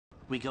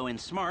We go in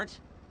smart,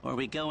 or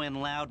we go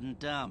in loud and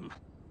dumb.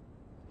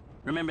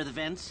 Remember the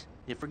vents?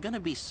 If we're gonna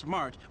be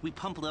smart, we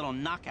pump a little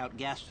knockout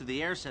gas through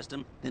the air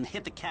system, then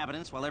hit the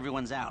cabinets while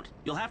everyone's out.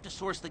 You'll have to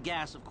source the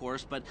gas, of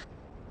course, but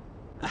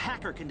a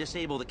hacker can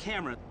disable the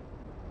camera.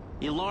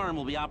 The alarm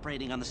will be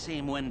operating on the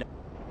same window.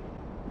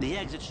 The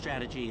exit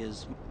strategy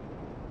is...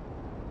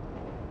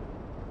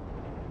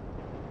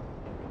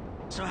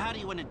 So how do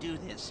you want to do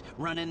this?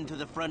 Run in through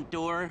the front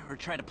door, or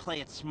try to play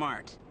it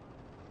smart?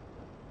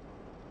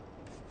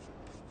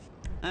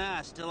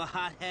 Ah, still a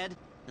hothead?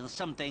 Well,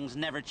 some things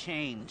never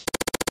change.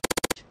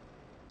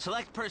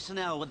 Select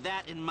personnel with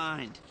that in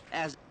mind.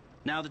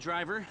 Now the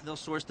driver, they'll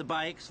source the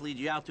bikes, lead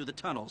you out through the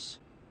tunnels.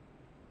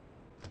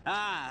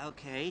 Ah,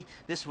 okay.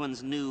 This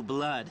one's new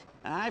blood.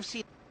 I've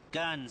seen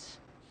guns.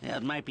 Yeah,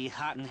 it might be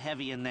hot and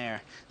heavy in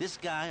there. This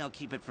guy, I'll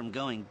keep it from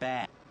going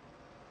bad.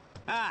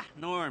 Ah,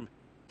 Norm.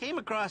 Came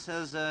across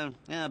as a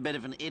bit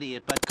of an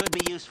idiot, but could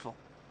be useful.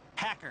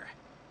 Hacker.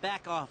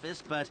 Back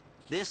office, but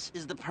this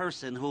is the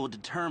person who will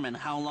determine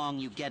how long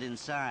you get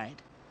inside.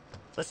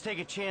 Let's take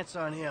a chance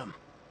on him.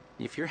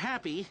 If you're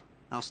happy,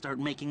 I'll start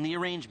making the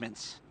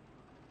arrangements.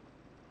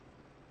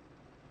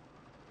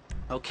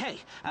 Okay,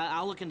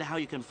 I'll look into how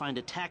you can find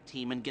a TAC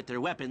team and get their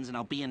weapons, and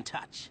I'll be in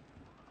touch.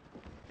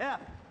 Yeah,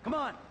 come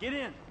on, get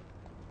in.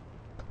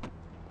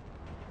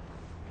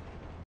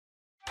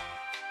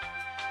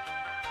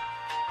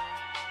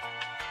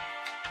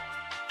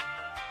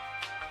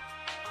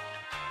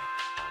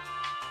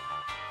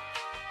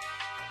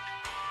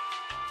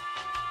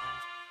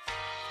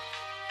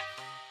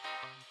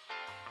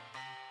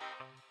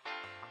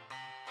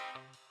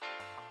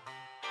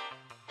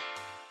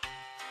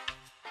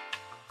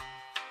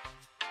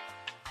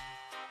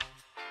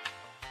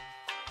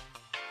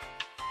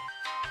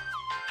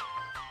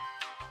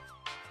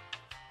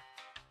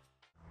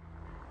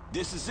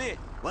 This is it.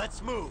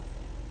 Let's move.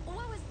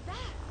 What was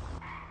that?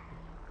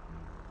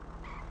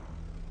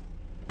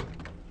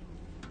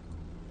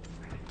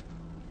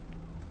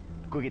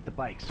 Go get the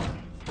bikes.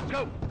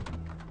 Go!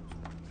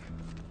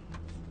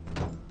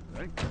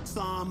 Ready?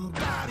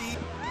 Somebody.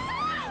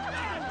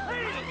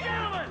 Ladies and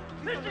gentlemen,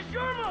 this is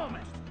your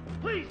moment.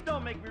 Please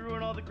don't make me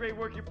ruin all the great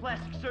work your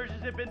plastic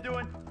surgeons have been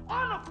doing.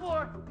 On the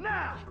floor,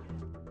 now!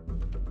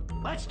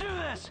 Let's do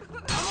this!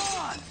 Come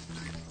on!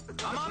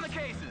 I'm on the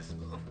cases.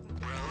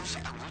 Rose,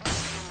 I won't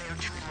stay in there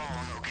too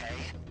long, okay?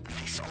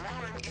 This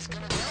alarm is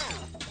gonna go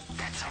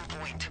at some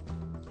point.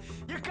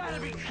 You gotta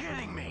be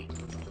kidding me!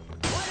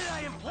 Why did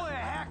I employ a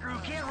hacker who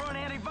can't run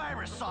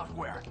antivirus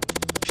software?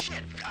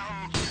 Shit,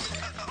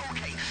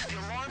 okay, the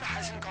alarm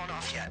hasn't gone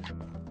off yet.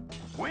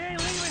 We ain't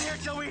leaving here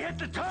till we hit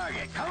the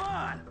target, come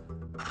on!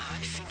 I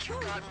think you've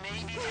got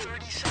maybe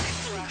 30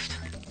 seconds left.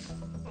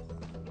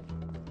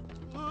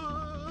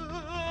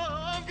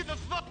 I'm gonna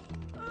fuck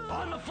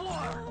on the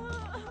floor!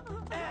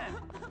 And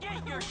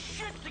get your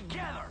shit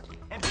together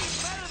and be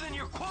better than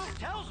your quote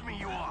tells me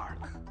you are!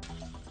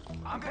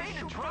 I'm paid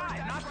to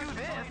try, not do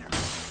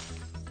this.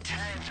 10.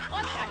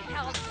 What the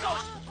hell? Go!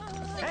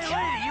 Hey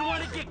lady, you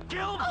wanna get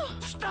killed?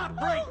 Stop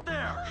right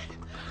there!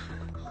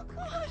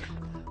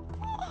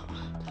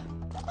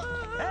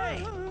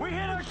 Hey, we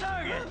hit our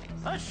target!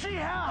 Let's see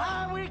how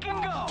high we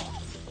can go!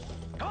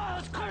 Come on,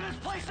 let's clear this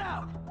place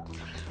out!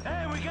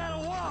 Hey, we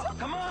gotta walk,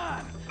 come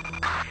on!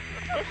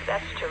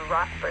 Dispatch to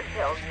Rockford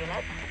Hill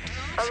unit.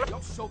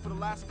 Don't show for the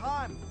last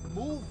time.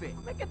 Move it.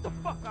 Man, get the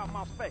fuck out of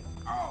my face!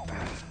 Oh.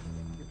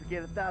 You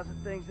forget 1,000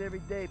 things every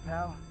day,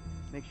 pal.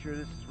 Make sure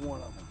this is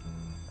one of them.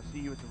 I'll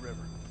see you at the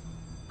river.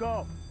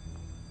 Go!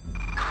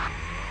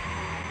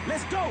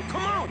 Let's go.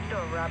 Come on.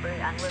 Store robbery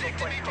on Little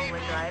Fort Cola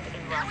Drive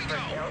in Rockford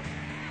Hills.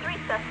 3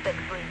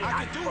 suspects leaving I on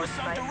could do with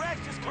some Forsyth,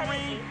 directions, heading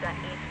Kareem. east on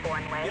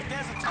Eastbourne Way. If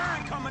there's a turn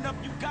coming up,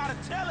 you gotta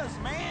tell us,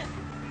 man.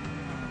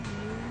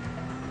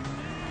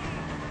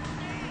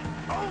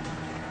 Oh.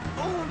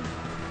 Oh.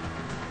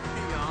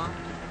 Leon.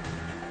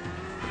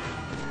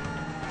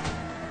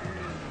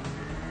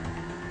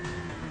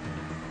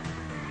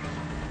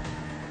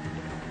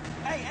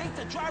 Hey, ain't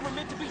the driver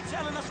meant to be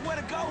telling us where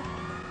to go?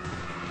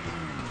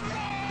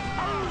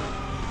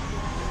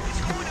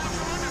 It's going out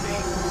from under me.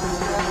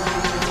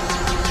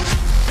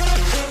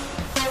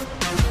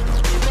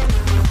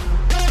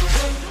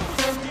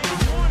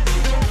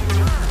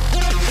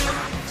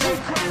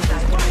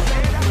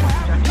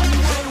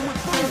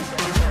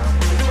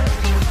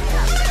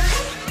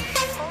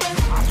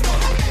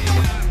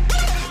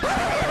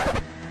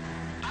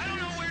 I don't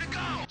know where to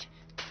go.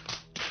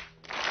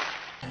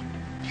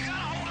 You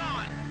gotta hold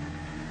on.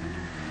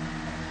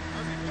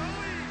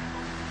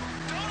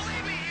 Don't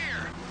leave me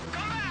here.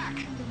 Come back.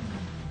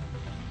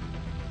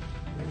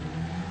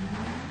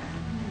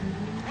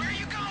 Where are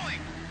you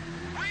going?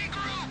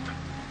 Regroup.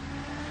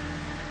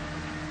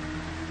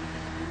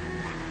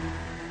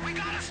 We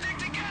gotta stick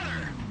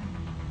together.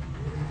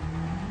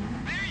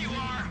 There you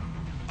are.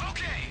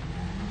 Okay.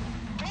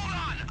 Hold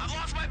on. I've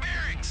lost my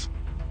bearings.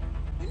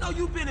 You know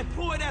you've been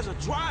employed as a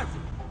driver.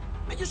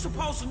 Man, you're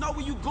supposed to know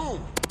where you're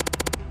going.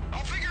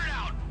 I'll figure it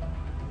out.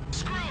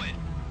 Screw it.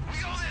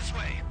 We go this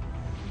way.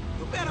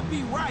 You better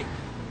be right.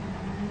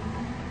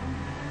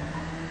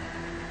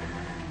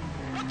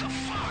 the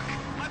fuck?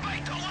 My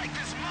bike don't like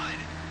this mud.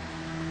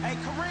 Hey,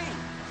 Kareem,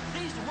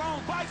 these the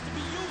wrong bikes to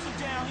be using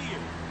down here.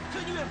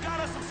 Couldn't you have got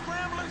us some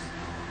scramblers?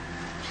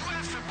 You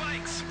asked for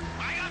bikes.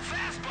 I got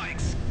fast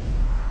bikes.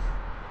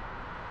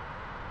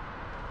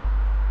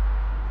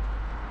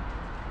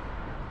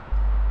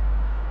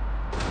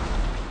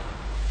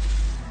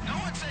 No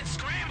one said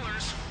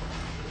scramblers.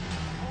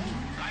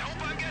 I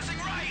hope I'm guessing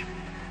right.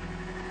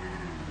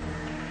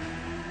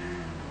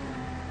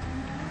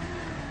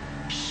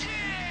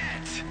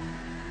 Shit!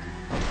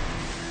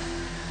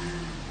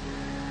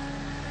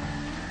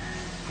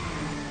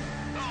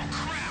 Oh,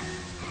 crap!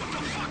 What the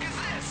fuck is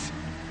this?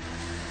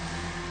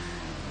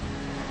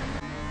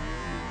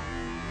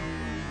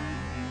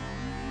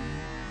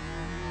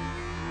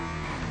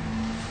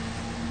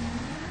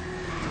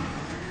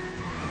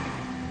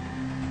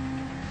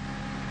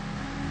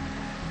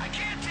 I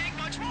can't take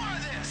much more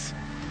of this!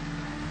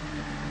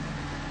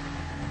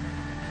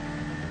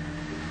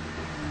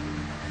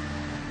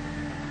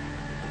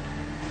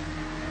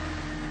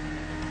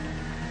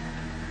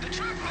 The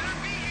truck better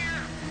be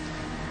here!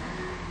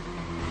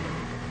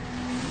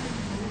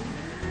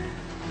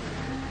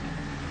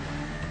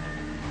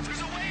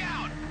 There's a way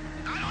out!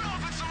 I don't know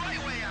if it's the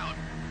right way out!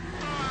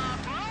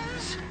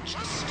 Bros,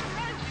 just to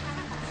warn you,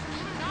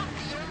 we're not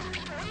the only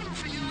people waiting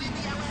for you in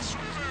the LS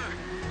River!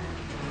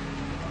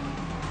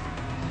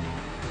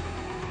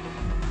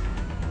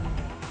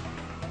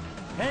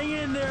 Hang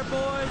in there,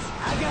 boys.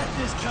 I got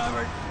this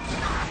covered.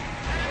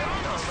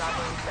 Additional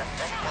robbery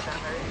suspects have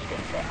emerged in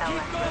the Keep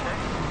LS going. River.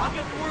 I'll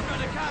get to work on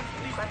the cops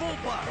with these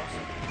Request bulldogs.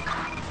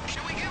 assistance.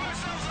 Should we give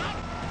ourselves up?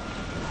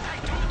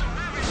 Hey, dude, the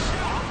river's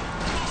shut.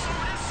 Close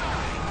over this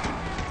side.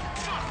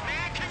 Fuck,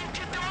 man, can you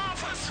get them off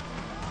us?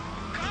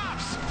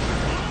 Cops,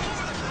 all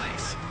over the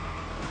place.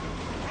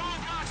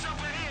 Roadblocks up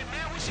ahead,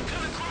 man. We should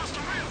cut across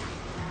the river.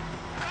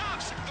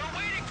 Cops, they're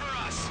waiting for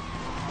us.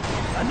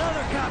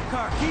 Another cop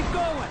car. Keep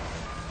going.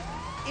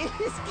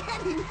 It's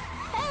getting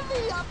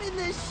heavy up in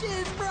this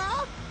shit,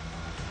 bro.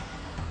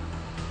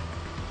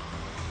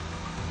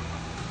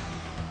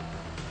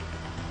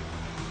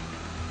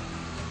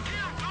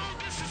 Damn, dog,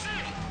 this is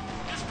it.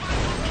 This bike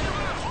will get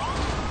out.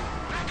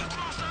 Back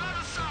across the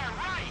other side,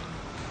 right.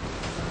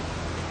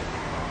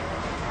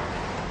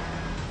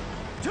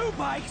 Two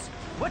bikes?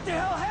 What the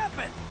hell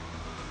happened?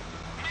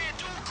 Man,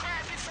 dude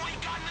crashed before he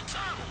got in the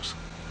tunnels.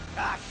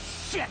 Ah,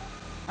 shit.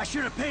 I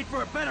should have paid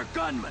for a better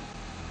gunman.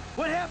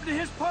 What happened to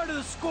his part of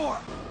the score?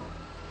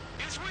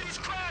 It's with his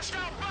crashed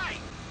out bike.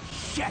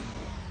 Shit.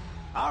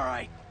 All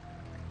right.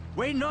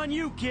 Waiting on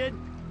you, kid.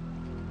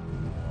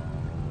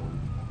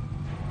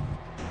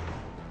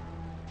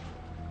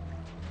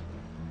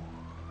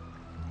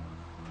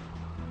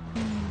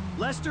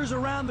 Lester's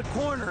around the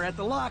corner at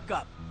the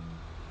lockup.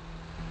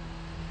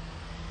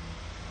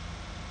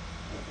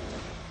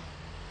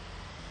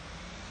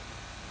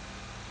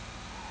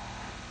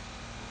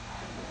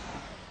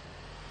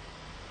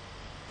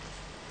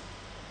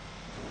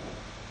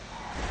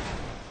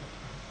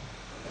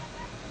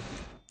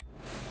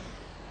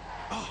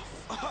 Oh,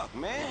 fuck,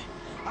 man.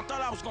 I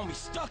thought I was gonna be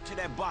stuck to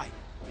that bike.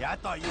 Yeah, I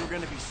thought you were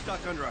gonna be stuck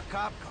under a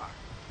cop car.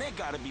 There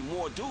gotta be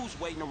more dudes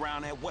waiting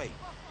around that way.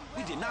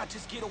 We did not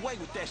just get away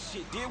with that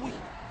shit, did we?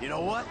 You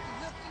know what?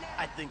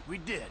 I think we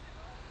did.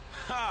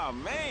 Oh,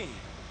 man.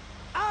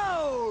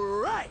 All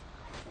right.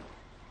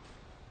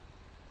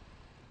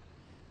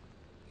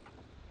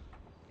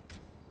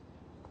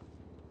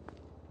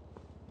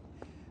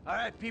 All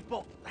right,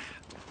 people.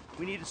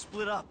 We need to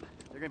split up.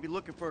 They're gonna be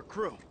looking for a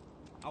crew.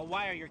 I'll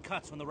wire your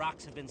cuts when the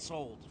rocks have been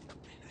sold.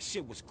 That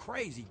shit was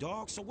crazy,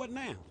 dog. So what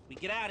now? We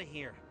get out of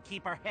here.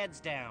 Keep our heads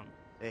down.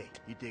 Hey,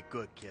 you did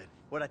good, kid.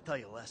 What'd I tell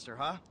you, Lester,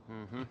 huh?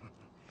 Mm-hmm. All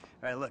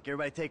right, look,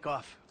 everybody take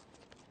off.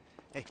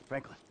 Hey,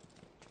 Franklin.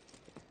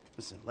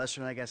 Listen, Lester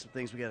and I got some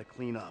things we gotta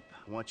clean up.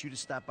 I want you to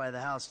stop by the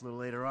house a little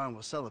later on.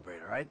 We'll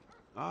celebrate, all right?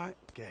 All right.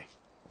 Okay.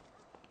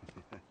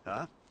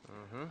 Huh?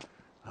 Mm-hmm.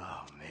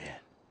 Oh, man.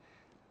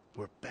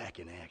 We're back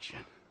in action.